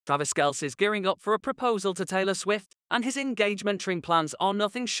Travis Kelce is gearing up for a proposal to Taylor Swift, and his engagement ring plans are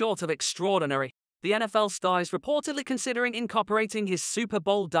nothing short of extraordinary. The NFL star is reportedly considering incorporating his Super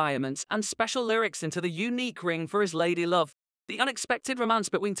Bowl diamonds and special lyrics into the unique ring for his lady love. The unexpected romance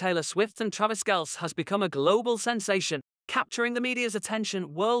between Taylor Swift and Travis Kelce has become a global sensation, capturing the media's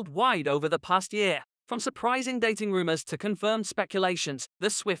attention worldwide over the past year. From surprising dating rumors to confirmed speculations, the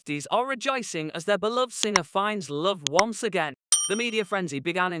Swifties are rejoicing as their beloved singer finds love once again. The media frenzy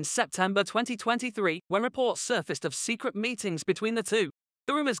began in September 2023 when reports surfaced of secret meetings between the two.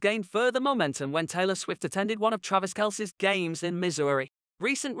 The rumors gained further momentum when Taylor Swift attended one of Travis Kelce's games in Missouri.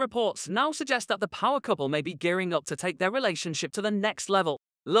 Recent reports now suggest that the power couple may be gearing up to take their relationship to the next level.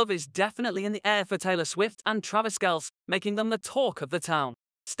 Love is definitely in the air for Taylor Swift and Travis Kelce, making them the talk of the town.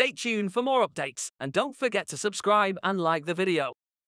 Stay tuned for more updates, and don't forget to subscribe and like the video.